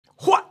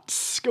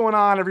going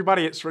on,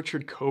 everybody? It's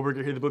Richard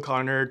Koberger here, the Blue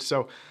Collar Nerd.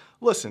 So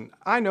listen,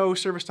 I know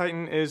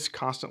ServiceTitan is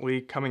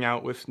constantly coming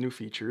out with new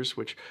features,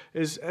 which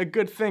is a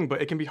good thing,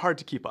 but it can be hard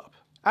to keep up.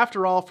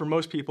 After all, for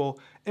most people,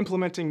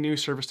 implementing new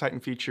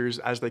ServiceTitan features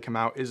as they come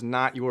out is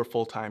not your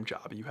full-time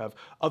job. You have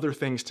other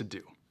things to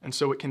do. And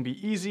so it can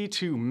be easy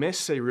to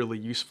miss a really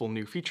useful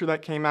new feature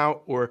that came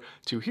out, or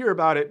to hear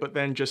about it, but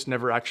then just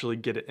never actually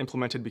get it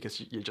implemented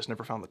because you just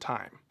never found the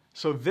time.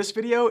 So this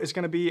video is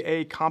going to be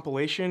a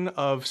compilation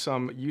of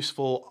some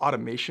useful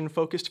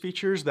automation-focused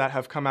features that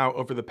have come out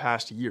over the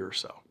past year or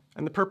so.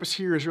 And the purpose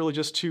here is really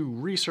just to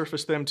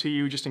resurface them to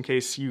you just in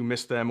case you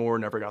missed them or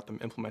never got them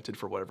implemented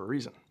for whatever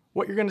reason.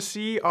 What you're going to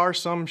see are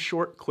some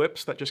short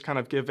clips that just kind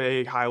of give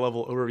a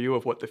high-level overview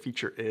of what the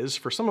feature is.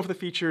 For some of the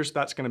features,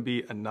 that's going to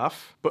be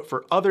enough, but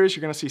for others,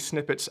 you're going to see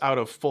snippets out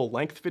of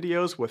full-length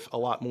videos with a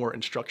lot more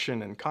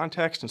instruction and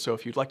context, and so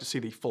if you'd like to see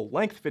the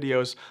full-length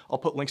videos, I'll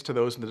put links to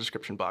those in the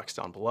description box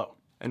down below.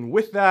 And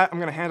with that, I'm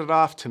going to hand it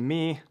off to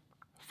me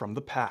from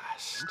the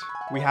past.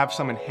 We have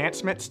some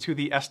enhancements to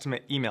the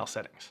estimate email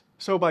settings.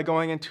 So by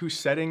going into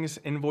Settings,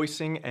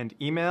 Invoicing, and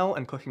Email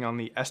and clicking on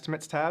the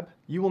Estimates tab,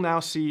 you will now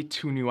see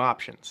two new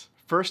options.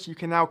 First, you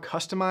can now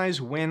customize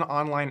when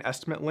online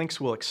estimate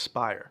links will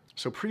expire.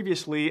 So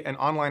previously, an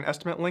online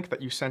estimate link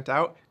that you sent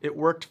out, it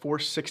worked for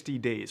 60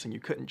 days and you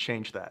couldn't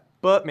change that.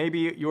 But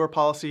maybe your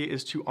policy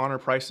is to honor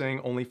pricing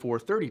only for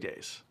 30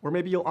 days. Or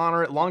maybe you'll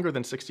honor it longer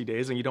than 60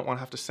 days and you don't want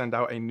to have to send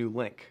out a new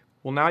link.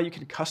 Well, now you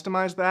can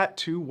customize that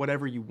to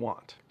whatever you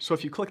want. So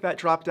if you click that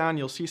drop down,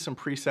 you'll see some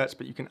presets,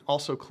 but you can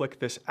also click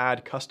this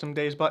Add Custom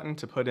Days button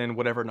to put in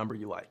whatever number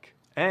you like.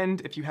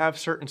 And if you have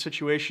certain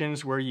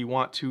situations where you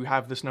want to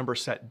have this number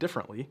set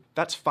differently,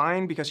 that's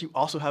fine because you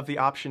also have the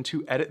option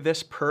to edit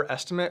this per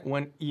estimate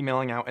when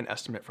emailing out an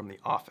estimate from the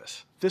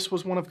office. This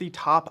was one of the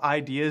top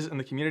ideas in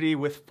the community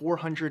with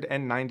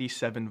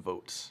 497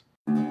 votes.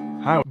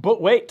 But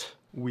wait,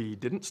 we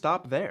didn't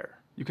stop there.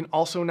 You can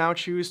also now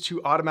choose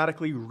to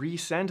automatically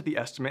resend the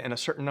estimate in a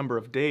certain number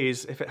of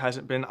days if it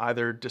hasn't been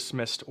either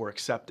dismissed or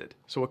accepted.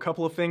 So a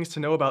couple of things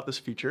to know about this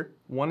feature.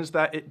 One is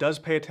that it does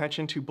pay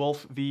attention to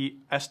both the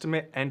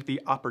estimate and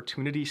the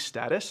opportunity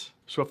status.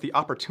 So if the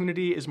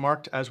opportunity is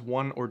marked as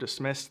won or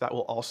dismissed, that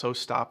will also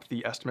stop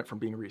the estimate from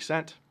being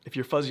resent. If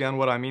you're fuzzy on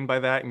what I mean by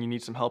that and you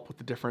need some help with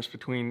the difference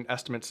between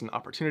estimates and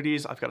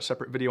opportunities, I've got a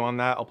separate video on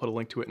that. I'll put a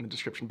link to it in the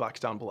description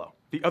box down below.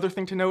 The other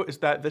thing to note is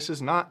that this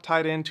is not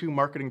tied into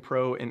Marketing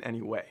Pro in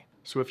any way.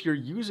 So if you're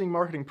using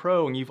Marketing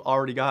Pro and you've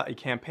already got a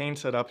campaign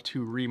set up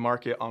to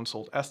remarket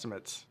unsold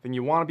estimates, then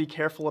you want to be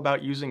careful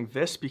about using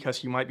this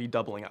because you might be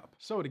doubling up.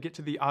 So to get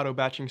to the auto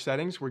batching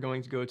settings, we're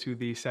going to go to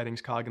the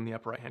settings cog in the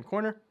upper right hand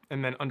corner,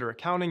 and then under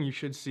accounting, you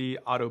should see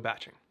auto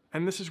batching.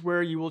 And this is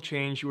where you will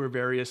change your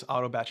various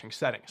auto batching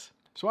settings.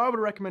 So I would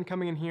recommend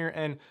coming in here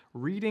and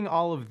reading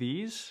all of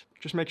these.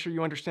 Just make sure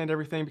you understand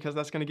everything because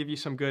that's going to give you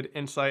some good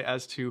insight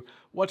as to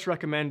what's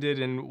recommended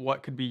and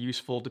what could be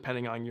useful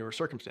depending on your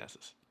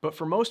circumstances. But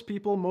for most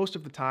people, most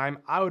of the time,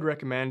 I would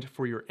recommend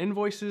for your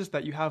invoices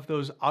that you have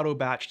those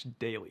auto-batched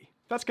daily.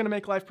 That's going to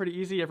make life pretty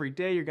easy. Every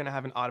day you're going to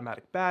have an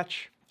automatic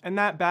batch, and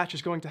that batch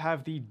is going to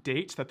have the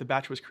date that the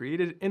batch was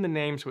created in the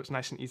name so it's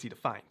nice and easy to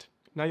find.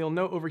 Now you'll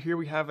note over here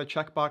we have a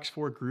checkbox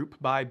for group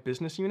by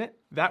business unit.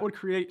 That would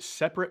create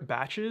separate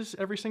batches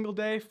every single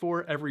day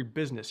for every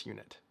business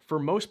unit. For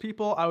most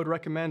people, I would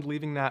recommend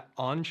leaving that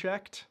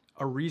unchecked.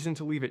 A reason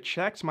to leave it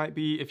checked might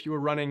be if you were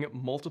running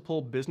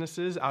multiple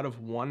businesses out of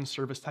one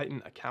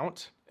ServiceTitan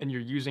account and you're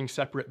using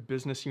separate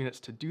business units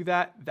to do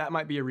that, that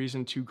might be a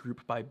reason to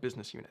group by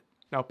business unit.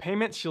 Now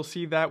payments, you'll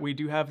see that we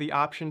do have the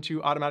option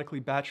to automatically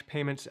batch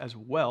payments as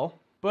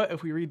well. But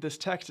if we read this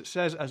text, it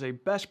says, as a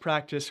best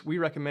practice, we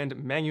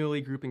recommend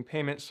manually grouping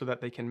payments so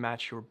that they can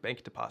match your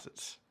bank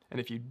deposits. And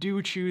if you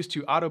do choose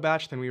to auto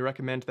batch, then we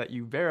recommend that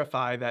you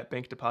verify that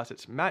bank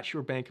deposits match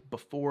your bank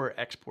before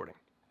exporting.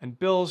 And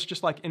bills,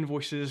 just like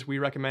invoices, we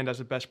recommend as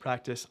a best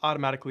practice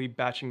automatically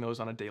batching those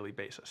on a daily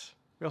basis.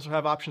 We also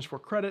have options for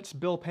credits,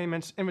 bill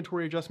payments,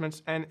 inventory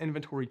adjustments, and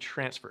inventory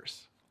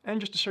transfers. And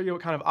just to show you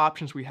what kind of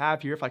options we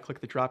have here, if I click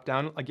the drop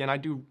down, again, I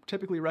do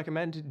typically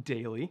recommend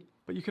daily,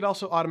 but you could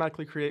also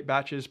automatically create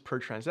batches per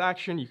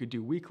transaction. You could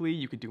do weekly,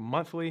 you could do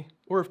monthly,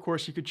 or of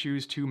course you could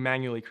choose to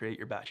manually create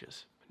your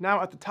batches.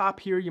 Now at the top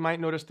here, you might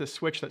notice this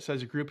switch that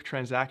says group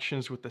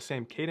transactions with the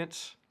same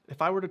cadence.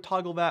 If I were to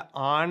toggle that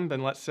on,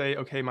 then let's say,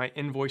 okay, my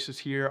invoices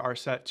here are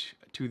set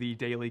to the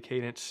daily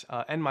cadence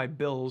and my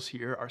bills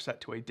here are set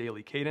to a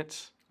daily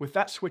cadence. With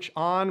that switch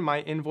on,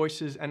 my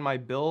invoices and my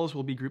bills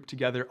will be grouped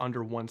together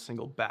under one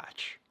single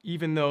batch,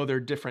 even though they're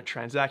different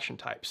transaction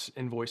types,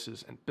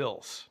 invoices and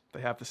bills.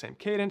 They have the same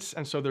cadence,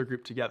 and so they're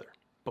grouped together.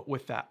 But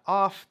with that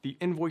off, the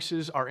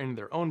invoices are in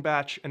their own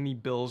batch and the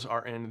bills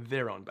are in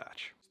their own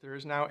batch. There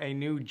is now a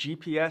new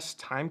GPS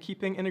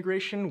timekeeping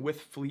integration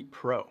with Fleet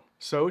Pro.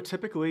 So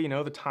typically,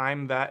 the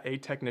time that a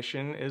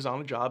technician is on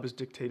the job is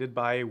dictated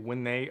by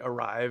when they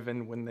arrive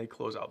and when they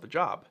close out the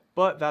job.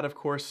 But that, of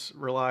course,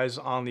 relies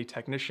on the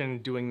technician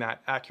doing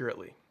that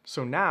accurately.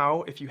 So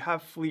now, if you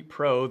have Fleet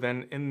Pro,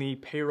 then in the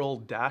payroll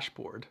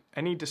dashboard,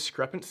 any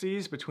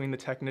discrepancies between the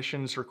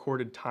technician's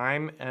recorded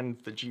time and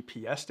the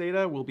GPS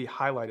data will be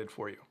highlighted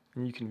for you.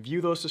 And you can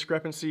view those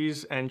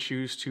discrepancies and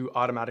choose to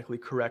automatically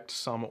correct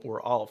some or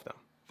all of them.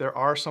 There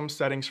are some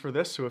settings for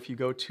this, so if you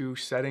go to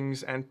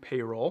Settings and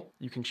Payroll,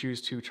 you can choose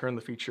to turn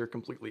the feature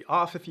completely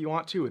off if you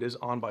want to. It is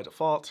on by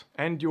default.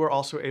 And you are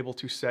also able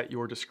to set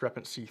your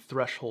discrepancy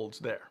thresholds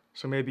there.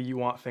 So maybe you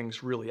want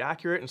things really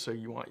accurate, and so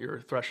you want your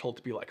threshold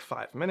to be like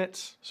 5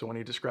 minutes. So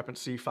any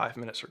discrepancy 5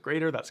 minutes or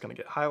greater, that's gonna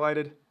get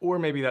highlighted. Or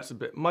maybe that's a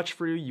bit much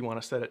for you. You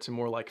wanna set it to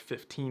more like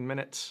 15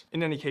 minutes.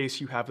 In any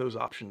case, you have those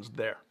options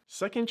there.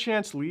 Second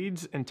Chance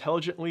Leads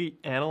intelligently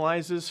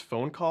analyzes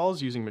phone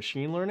calls using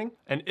machine learning,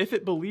 and if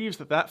it believes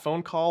that that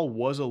phone call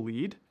was a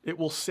lead, it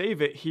will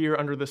save it here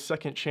under the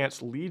Second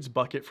Chance Leads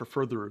bucket for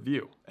further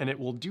review. And it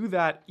will do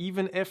that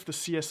even if the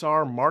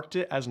CSR marked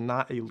it as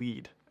not a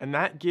lead. And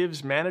that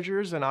gives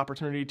managers an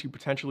opportunity to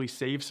potentially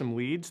save some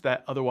leads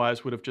that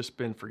otherwise would have just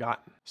been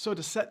forgotten. So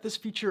to set this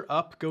feature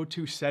up, go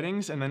to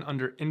Settings, and then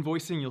under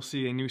Invoicing, you'll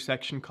see a new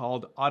section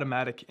called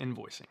Automatic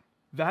Invoicing.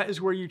 That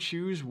is where you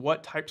choose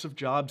what types of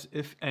jobs,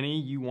 if any,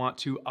 you want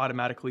to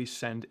automatically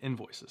send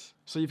invoices.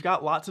 So you've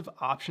got lots of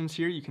options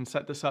here. You can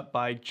set this up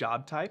by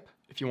job type.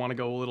 If you want to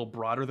go a little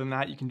broader than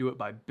that, you can do it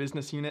by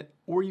business unit,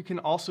 or you can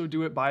also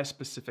do it by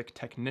specific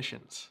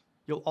technicians.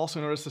 You'll also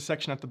notice the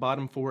section at the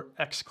bottom for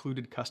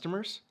excluded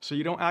customers. So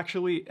you don't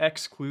actually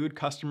exclude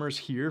customers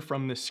here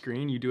from this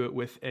screen. You do it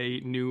with a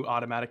new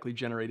automatically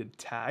generated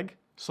tag.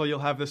 So you'll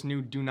have this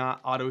new do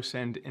not auto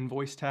send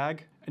invoice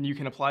tag, and you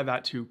can apply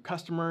that to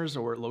customers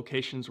or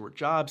locations or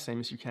jobs,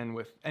 same as you can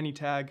with any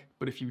tag.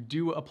 But if you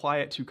do apply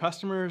it to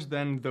customers,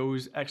 then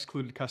those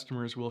excluded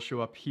customers will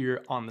show up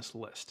here on this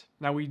list.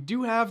 Now we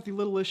do have the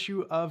little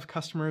issue of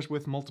customers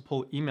with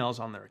multiple emails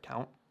on their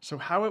account. So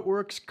how it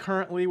works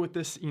currently with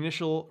this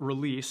initial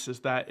release is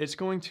that it's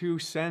going to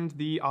send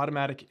the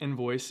automatic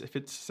invoice, if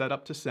it's set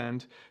up to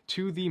send,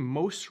 to the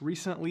most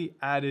recently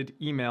added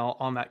email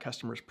on that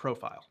customer's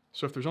profile.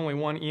 So if there's only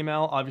one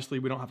email, obviously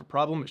we don't have a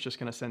problem. It's just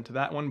gonna send to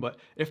that one. But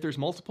if there's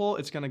multiple,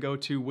 it's gonna go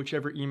to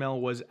whichever email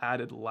was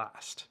added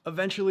last.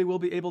 Eventually, we'll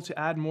be able to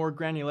add more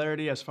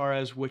granularity as far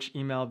as which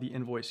email the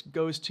invoice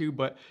goes to.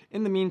 But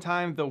in the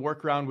meantime, the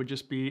workaround would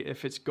just be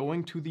if it's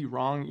going to the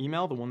wrong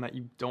email, the one that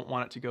you don't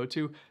want it to go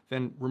to,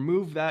 then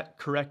remove that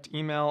correct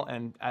email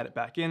and add it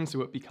back in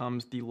so it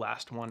becomes the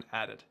last one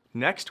added.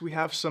 Next, we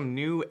have some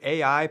new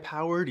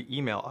AI-powered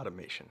email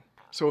automation.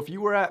 So if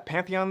you were at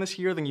Pantheon this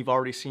year, then you've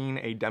already seen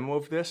a demo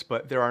of this,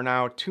 but there are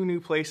now 2 new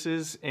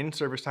places in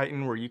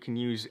ServiceTitan where you can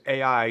use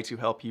AI to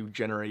help you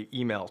generate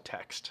email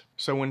text.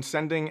 So when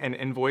sending an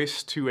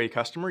invoice to a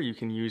customer, you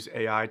can use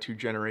AI to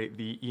generate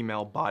the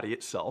email body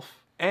itself.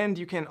 And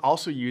you can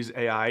also use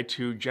AI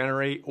to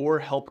generate or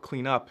help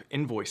clean up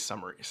invoice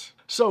summaries.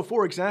 So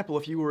for example,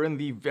 if you were in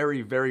the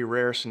very, very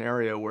rare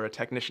scenario where a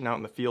technician out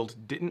in the field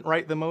didn't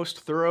write the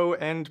most thorough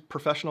and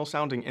professional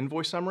sounding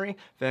invoice summary,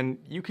 then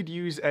you could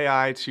use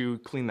AI to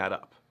clean that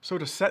up. So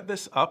to set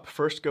this up,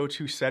 first go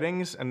to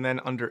Settings, and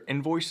then under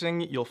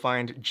Invoicing, you'll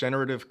find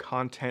Generative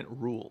Content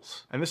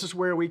Rules. And this is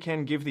where we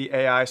can give the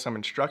AI some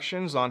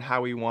instructions on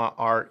how we want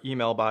our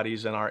email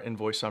bodies and our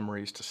invoice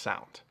summaries to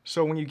sound.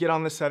 So when you get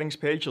on the settings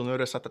page, you'll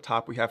notice at the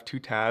top we have 2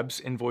 tabs,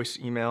 Invoice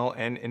Email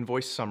and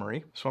Invoice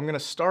Summary. So I'm gonna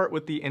start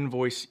with the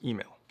Invoice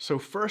Email. So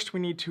first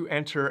we need to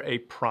enter a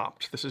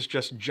prompt. This is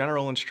just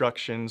general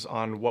instructions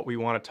on what we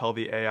want to tell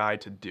the AI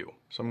to do.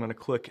 So I'm gonna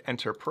click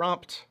Enter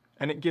Prompt,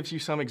 and it gives you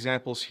some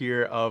examples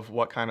here of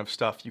what kind of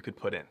stuff you could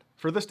put in.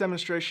 For this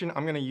demonstration,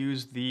 I'm gonna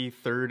use the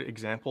 3rd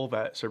example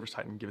that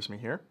ServiceTitan gives me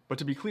here. But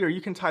to be clear, you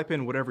can type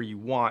in whatever you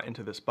want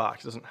into this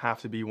box. It doesn't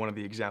have to be one of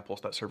the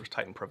examples that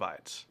ServiceTitan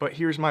provides. But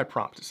here's my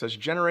prompt. It says,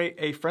 generate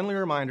a friendly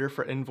reminder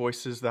for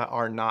invoices that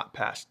are not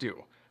past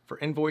due. For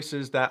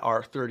invoices that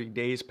are 30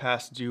 days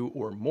past due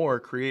or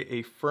more, create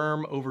a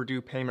firm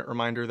overdue payment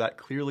reminder that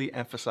clearly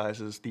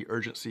emphasizes the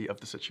urgency of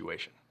the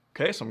situation.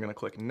 Okay, so I'm gonna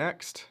click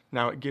Next.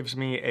 Now it gives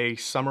me a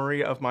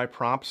summary of my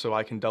prompt so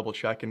I can double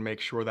check and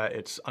make sure that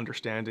it's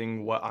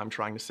understanding what I'm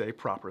trying to say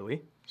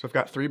properly. So I've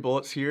got 3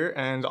 bullets here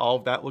and all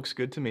of that looks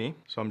good to me.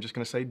 So I'm just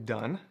gonna say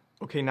Done.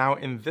 Okay, now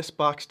in this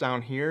box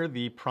down here,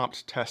 the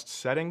prompt test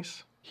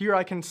settings. Here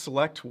I can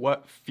select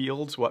what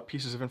fields, what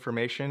pieces of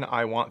information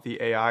I want the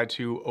AI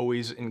to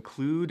always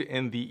include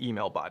in the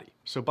email body.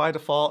 So by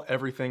default,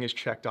 everything is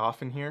checked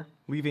off in here.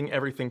 Leaving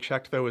everything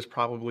checked though is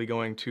probably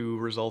going to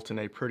result in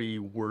a pretty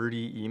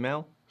wordy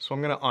email. So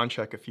I'm gonna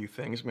uncheck a few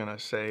things. I'm gonna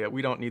say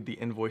we don't need the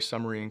invoice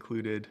summary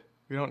included.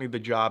 We don't need the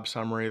job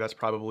summary. That's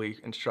probably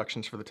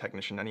instructions for the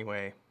technician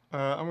anyway.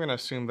 I'm gonna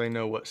assume they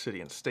know what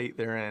city and state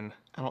they're in.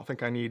 I don't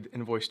think I need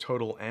invoice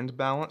total and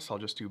balance. I'll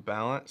just do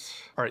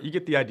balance. All right, you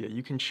get the idea.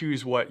 You can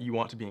choose what you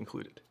want to be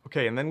included.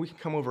 Okay, and then we can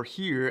come over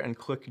here and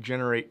click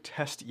Generate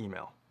Test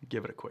Email.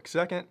 Give it a quick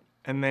second.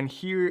 And then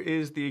here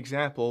is the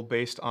example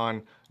based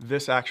on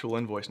this actual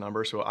invoice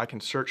number. So I can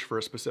search for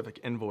a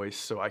specific invoice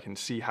so I can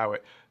see how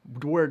it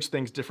words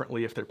things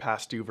differently if they're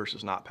past due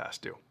versus not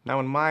past due. Now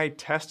in my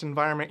test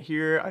environment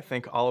here, I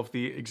think all of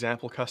the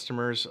example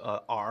customers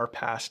are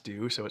past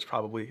due, so it's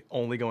probably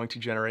only going to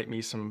generate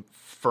me some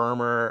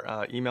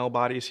firmer email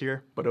bodies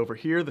here. But over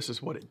here, this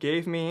is what it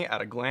gave me.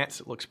 At a glance,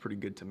 it looks pretty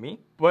good to me.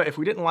 But if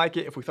we didn't like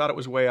it, if we thought it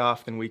was way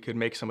off, then we could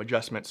make some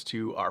adjustments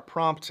to our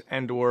prompt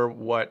and or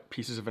what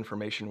pieces of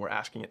information we're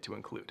asking it to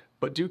include.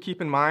 But do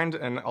keep in mind,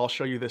 and I'll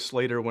show you this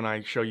later when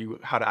I show you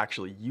how to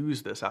actually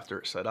use this after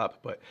it's set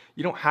up, but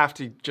you don't have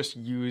to just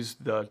use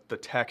the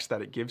text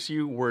that it gives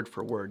you word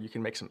for word. You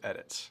can make some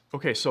edits.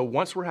 Okay, so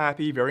once we're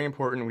happy, very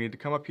important, we need to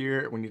come up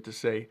here, we need to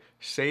say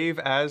save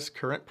as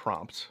current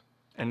prompt,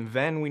 and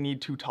then we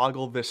need to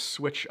toggle this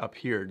switch up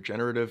here,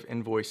 generative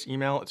invoice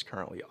email. It's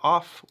currently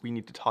off. We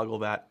need to toggle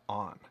that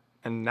on.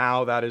 And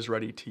now that is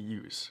ready to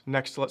use.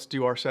 Next, let's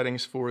do our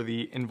settings for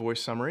the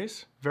invoice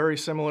summaries. Very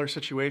similar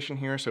situation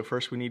here. So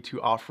first we need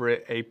to offer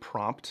it a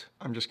prompt.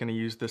 I'm just gonna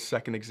use this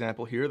second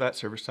example here that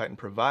ServiceTitan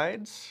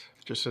provides.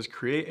 It just says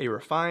create a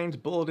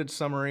refined bulleted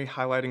summary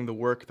highlighting the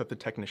work that the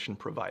technician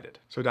provided.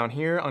 So down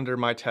here under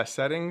my test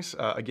settings,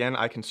 again,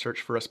 I can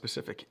search for a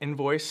specific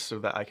invoice so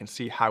that I can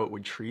see how it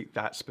would treat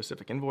that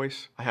specific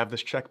invoice. I have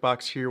this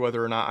checkbox here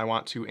whether or not I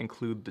want to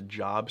include the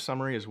job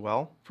summary as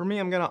well. For me,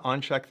 I'm gonna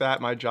uncheck that.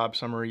 My job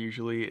summary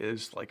usually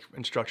is like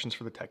instructions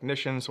for the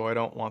technician, so I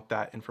don't want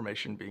that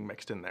information being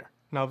mixed in there.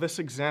 Now this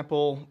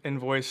example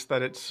invoice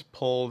that it's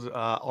pulled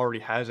already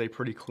has a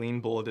pretty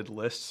clean bulleted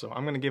list, so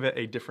I'm gonna give it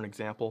a different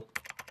example.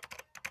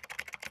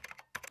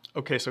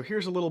 Okay, so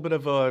here's a little bit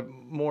of a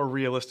more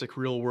realistic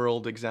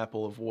real-world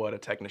example of what a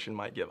technician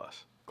might give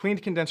us.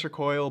 Cleaned condenser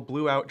coil,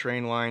 blew out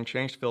drain line,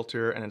 changed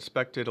filter, and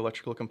inspected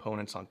electrical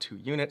components on 2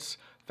 units.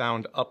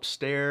 Found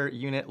upstairs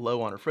unit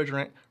low on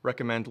refrigerant,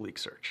 recommend leak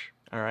search.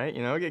 All right,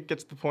 you know, it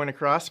gets the point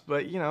across,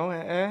 but you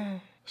know,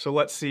 So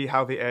let's see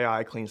how the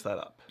AI cleans that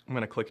up. I'm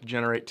gonna click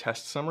generate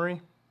test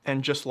summary.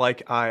 And just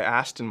like I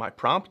asked in my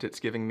prompt, it's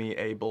giving me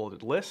a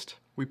bulleted list.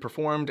 We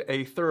performed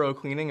a thorough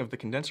cleaning of the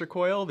condenser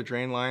coil. The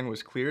drain line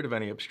was cleared of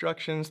any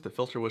obstructions. The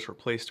filter was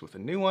replaced with a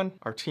new one.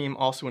 Our team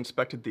also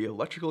inspected the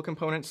electrical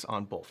components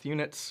on both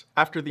units.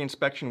 After the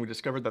inspection, we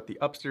discovered that the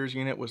upstairs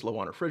unit was low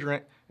on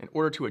refrigerant. In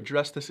order to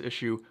address this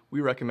issue,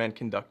 we recommend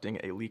conducting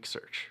a leak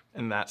search.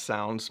 And that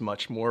sounds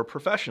much more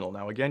professional.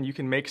 Now again, you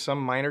can make some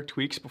minor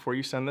tweaks before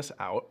you send this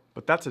out,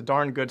 but that's a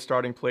darn good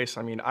starting place.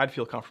 I mean, I'd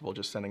feel comfortable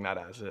just sending that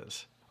as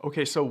is.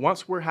 Okay, so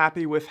once we're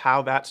happy with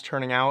how that's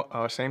turning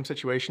out, same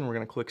situation, we're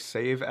gonna click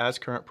Save as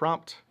Current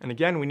Prompt. And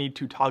again, we need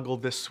to toggle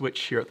this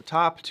switch here at the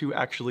top to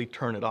actually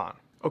turn it on.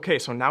 Okay,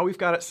 so now we've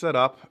got it set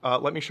up.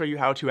 Let me show you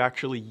how to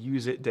actually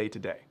use it day to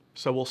day.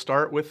 So we'll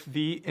start with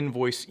the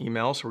invoice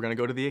email. So we're gonna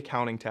go to the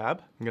accounting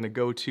tab. I'm gonna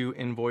go to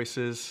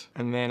invoices,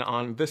 and then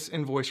on this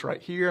invoice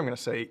right here, I'm gonna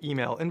say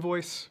email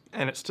invoice,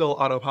 and it still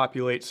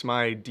auto-populates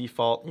my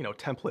default,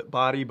 template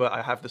body, but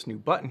I have this new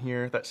button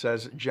here that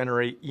says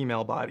generate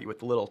email body with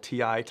the little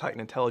TI Titan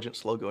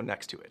Intelligence logo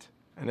next to it.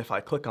 And if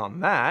I click on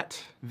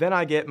that, then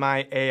I get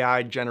my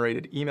AI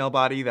generated email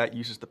body that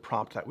uses the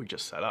prompt that we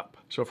just set up.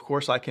 So of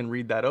course I can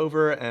read that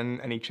over, and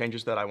any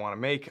changes that I want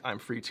to make, I'm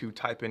free to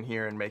type in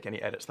here and make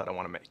any edits that I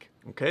want to make.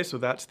 Okay, so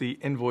that's the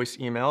invoice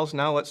emails.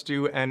 Now let's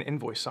do an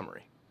invoice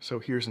summary. So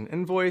here's an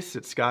invoice.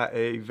 It's got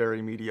a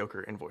very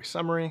mediocre invoice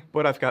summary,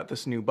 but I've got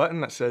this new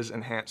button that says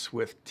enhance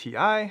with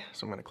TI.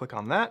 So I'm going to click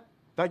on that.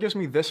 That gives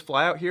me this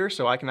flyout here,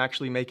 so I can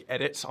actually make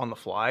edits on the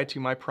fly to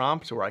my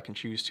prompt, or I can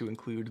choose to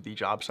include the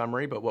job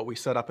summary, but what we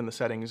set up in the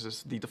settings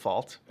is the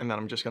default. And then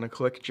I'm just gonna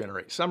click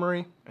Generate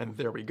Summary, and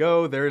there we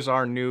go. There's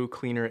our new,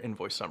 cleaner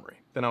invoice summary.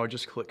 Then I would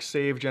just click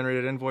Save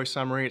Generated Invoice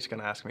Summary. It's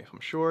gonna ask me if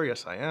I'm sure.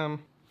 Yes, I am.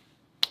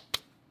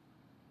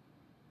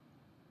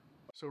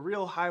 So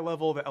real high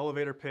level, the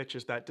elevator pitch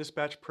is that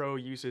Dispatch Pro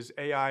uses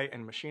AI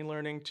and machine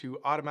learning to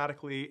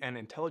automatically and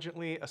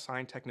intelligently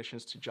assign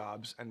technicians to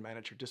jobs and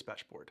manage your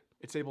dispatch board.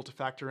 It's able to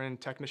factor in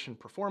technician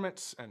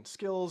performance and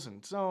skills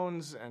and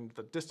zones and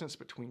the distance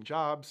between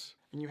jobs.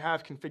 And you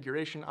have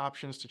configuration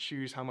options to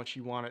choose how much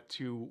you want it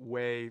to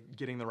weigh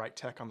getting the right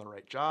tech on the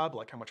right job,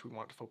 like how much we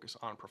want to focus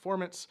on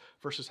performance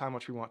versus how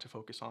much we want to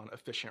focus on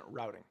efficient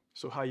routing.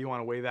 So how you want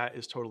to weigh that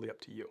is totally up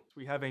to you.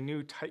 We have a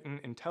new Titan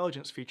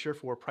Intelligence feature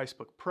for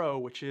Pricebook Pro,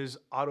 which is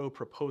auto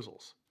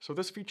proposals. So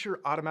this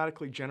feature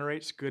automatically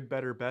generates good,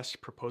 better,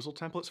 best proposal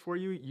templates for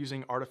you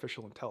using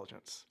artificial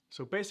intelligence.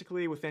 So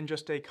basically, within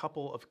just a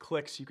couple of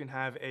clicks, you can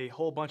have a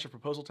whole bunch of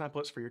proposal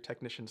templates for your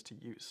technicians to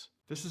use.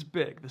 This is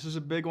big. This is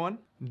a big one.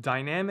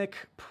 Dynamic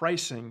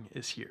pricing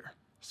is here.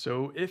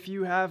 So if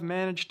you have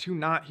managed to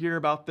not hear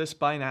about this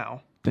by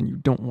now, then you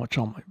don't watch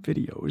all my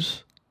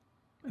videos,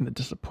 and the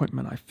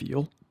disappointment I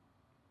feel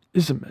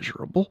is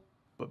immeasurable.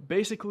 But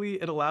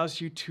basically, it allows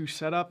you to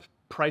set up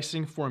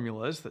pricing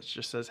formulas that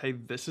just says, hey,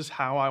 this is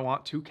how I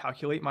want to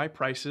calculate my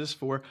prices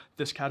for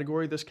this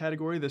category, this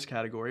category, this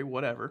category,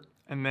 whatever.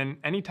 And then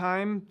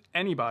anytime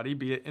anybody,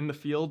 be it in the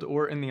field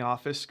or in the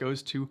office,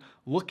 goes to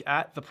look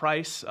at the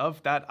price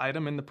of that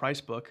item in the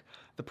price book,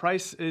 the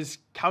price is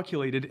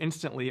calculated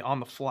instantly on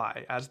the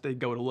fly as they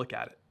go to look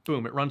at it.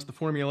 Boom, it runs the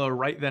formula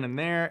right then and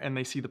there, and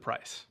they see the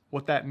price.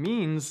 What that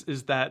means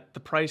is that the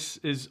price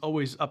is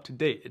always up to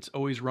date. It's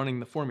always running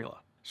the formula.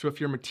 So if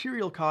your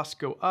material costs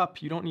go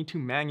up, you don't need to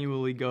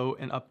manually go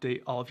and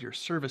update all of your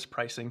service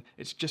pricing.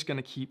 It's just going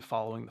to keep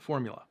following the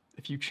formula.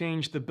 If you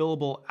change the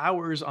billable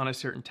hours on a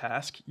certain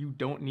task, you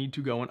don't need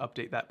to go and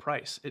update that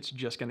price. It's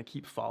just going to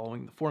keep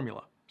following the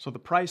formula. So the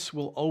price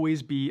will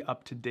always be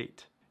up to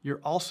date.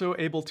 You're also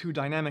able to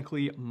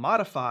dynamically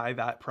modify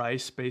that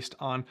price based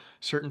on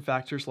certain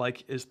factors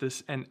like, is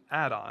this an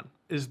add-on?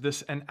 Is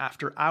this an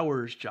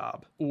after-hours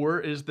job? Or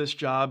is this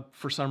job,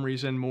 for some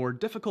reason, more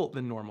difficult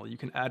than normal? You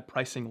can add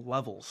pricing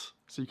levels.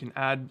 So you can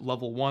add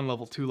level 1,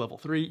 level 2, level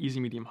 3, easy,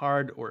 medium,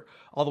 hard, or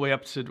all the way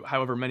up to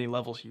however many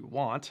levels you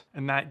want.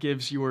 And that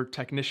gives your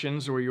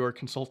technicians or your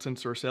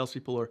consultants or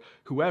salespeople or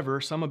whoever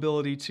some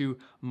ability to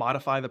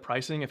modify the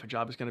pricing if a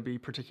job is going to be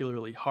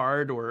particularly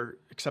hard or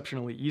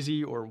exceptionally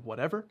easy or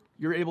whatever.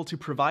 You're able to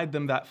provide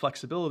them that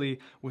flexibility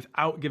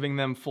without giving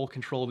them full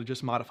control to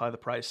just modify the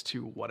price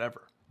to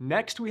whatever.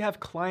 Next, we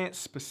have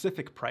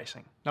client-specific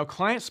pricing. Now,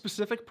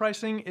 client-specific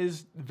pricing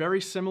is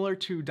very similar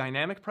to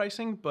dynamic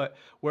pricing, but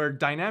where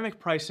dynamic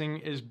pricing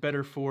is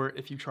better for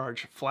if you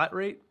charge flat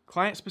rate,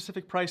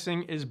 client-specific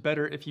pricing is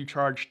better if you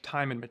charge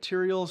time and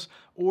materials,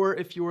 or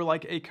if you're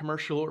like a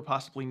commercial or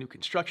possibly new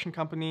construction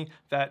company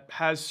that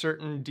has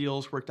certain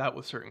deals worked out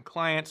with certain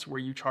clients where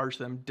you charge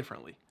them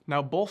differently.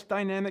 Now, both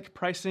dynamic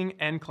pricing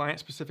and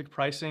client-specific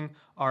pricing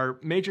are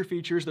major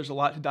features. There's a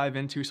lot to dive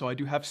into, so I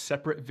do have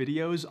separate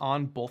videos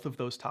on both of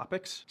those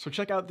topics. So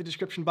check out the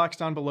description box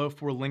down below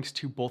for links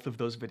to both of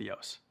those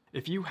videos.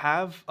 If you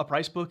have a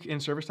price book in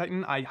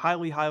ServiceTitan, I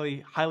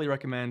highly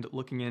recommend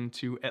looking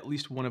into at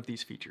least one of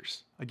these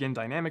features. Again,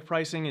 dynamic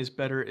pricing is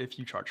better if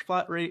you charge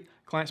flat rate.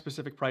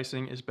 Client-specific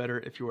pricing is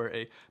better if you are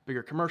a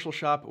bigger commercial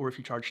shop or if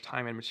you charge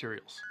time and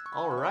materials.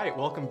 All right,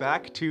 welcome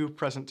back to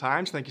Present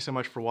Times. Thank you so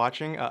much for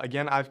watching.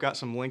 Again, I've got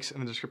some links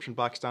in the description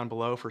box down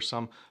below for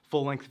some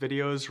full-length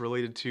videos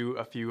related to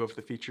a few of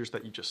the features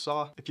that you just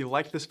saw. If you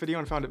liked this video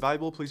and found it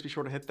valuable, please be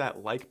sure to hit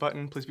that like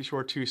button. Please be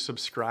sure to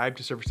subscribe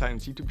to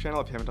ServiceTitan's YouTube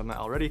channel if you haven't done that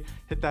already.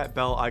 Hit that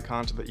bell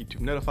icon so that YouTube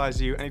notifies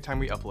you anytime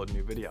we upload a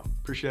new video.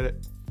 Appreciate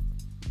it.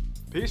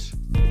 Peace.